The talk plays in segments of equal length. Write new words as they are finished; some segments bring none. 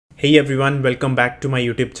Hey everyone, welcome back to my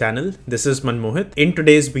YouTube channel. This is Manmohit. In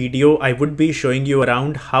today's video, I would be showing you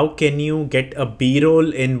around how can you get a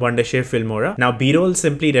B-roll in Wondershare Filmora. Now B-roll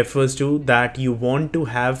simply refers to that you want to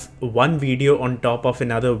have one video on top of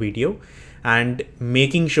another video and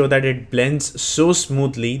making sure that it blends so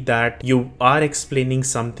smoothly that you are explaining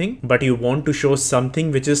something, but you want to show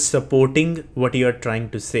something which is supporting what you are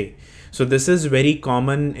trying to say. So this is very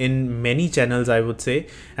common in many channels, I would say,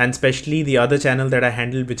 and especially the other channel that I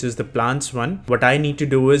handle, which is the plants one. What I need to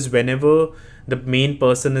do is whenever the main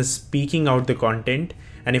person is speaking out the content,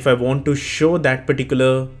 and if I want to show that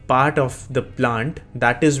particular part of the plant,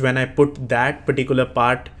 that is when I put that particular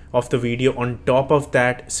part of the video on top of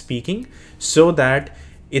that speaking, so that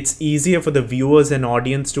it's easier for the viewers and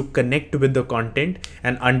audience to connect with the content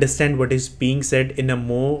and understand what is being said in a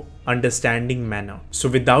more understanding manner. So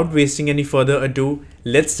without wasting any further ado,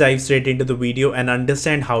 let's dive straight into the video and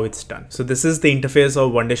understand how it's done. So this is the interface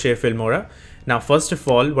of Wondershare Filmora. Now, first of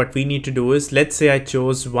all, what we need to do is, let's say I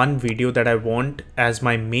chose one video that I want as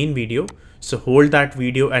my main video. So hold that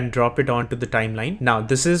video and drop it onto the timeline. Now,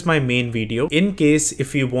 this is my main video. In case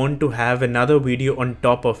if you want to have another video on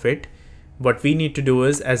top of it, what we need to do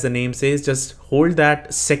is, as the name says, just hold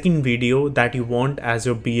that second video that you want as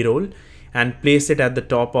your B-roll and place it at the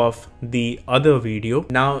top of the other video.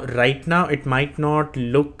 Now, right now, it might not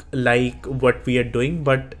look like what we are doing,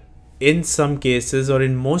 but in some cases, or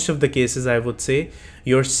in most of the cases, I would say,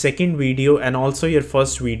 your second video and also your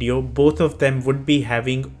first video, both of them would be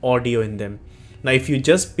having audio in them. Now, if you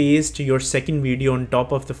just paste your second video on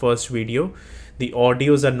top of the first video, the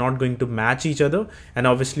audios are not going to match each other, and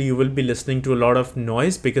obviously you will be listening to a lot of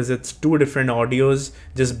noise because it's two different audios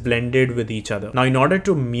just blended with each other. Now, in order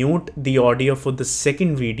to mute the audio for the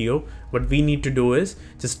second video, what we need to do is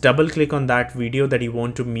just double click on that video that you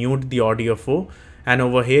want to mute the audio for, and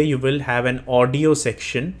over here you will have an audio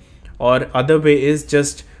section, or other way is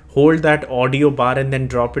just hold that audio bar and then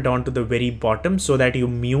drop it onto the very bottom so that you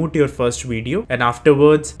mute your first video. And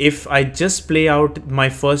afterwards, if I just play out my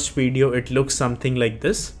first video, it looks something like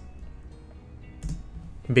this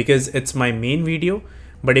because it's my main video.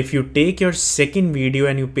 But if you take your second video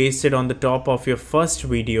and you paste it on the top of your first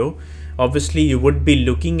video, obviously you would be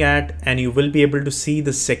looking at and you will be able to see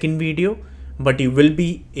the second video, but you will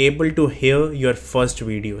be able to hear your first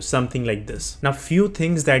video, something like this. Now, few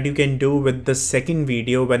things that you can do with the second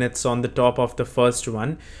video when it's on the top of the first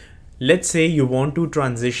one. Let's say you want to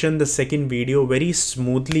transition the second video very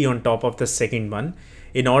smoothly on top of the second one.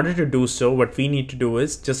 In order to do so, what we need to do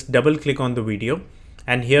is just double click on the video,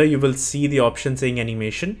 and here you will see the option saying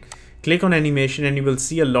animation. Click on animation and you will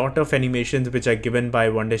see a lot of animations which are given by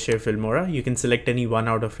Wondershare Filmora. You can select any one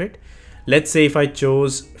out of it. Let's say if I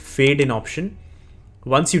chose fade in option,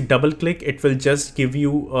 once you double click, it will just give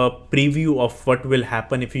you a preview of what will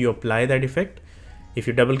happen if you apply that effect. If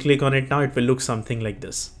you double click on it now, it will look something like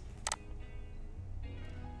this.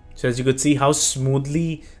 So as you could see how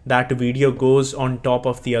smoothly that video goes on top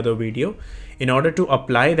of the other video. In order to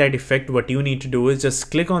apply that effect, what you need to do is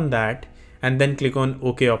just click on that and then click on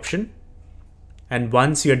OK option. And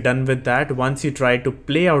once you're done with that, once you try to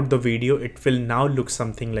play out the video, it will now look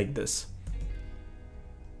something like this.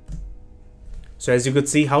 So as you could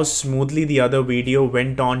see how smoothly the other video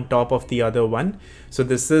went on top of the other one. So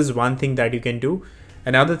this is one thing that you can do.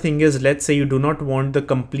 Another thing is, let's say you do not want the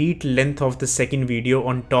complete length of the second video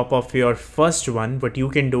on top of your first one. What you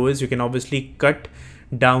can do is you can obviously cut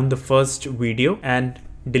down the first video and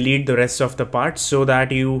delete the rest of the parts so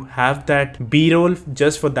that you have that B-roll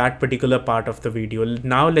just for that particular part of the video.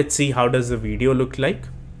 Now let's see how does the video look like.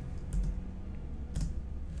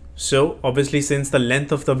 So obviously, since the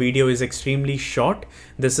length of the video is extremely short,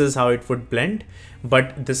 this is how it would blend,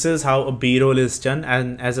 but this is how a B-roll is done.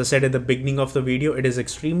 And as I said at the beginning of the video, it is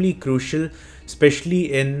extremely crucial,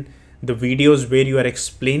 especially in the videos where you are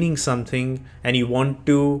explaining something and you want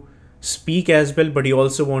to speak as well, but you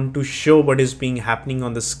also want to show what is being happening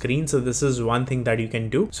on the screen. So this is one thing that you can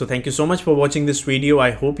do. So thank you so much for watching this video. I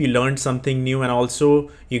hope you learned something new and also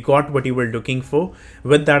you got what you were looking for.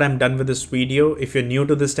 With that, I'm done with this video. If you're new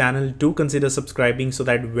to this channel, do consider subscribing so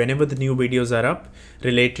that whenever the new videos are up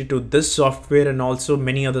related to this software and also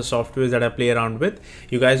many other softwares that I play around with,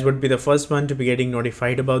 you guys would be the first one to be getting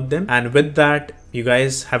notified about them. And with that, you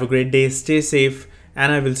guys have a great day, stay safe,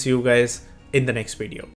 and I will see you guys in the next video.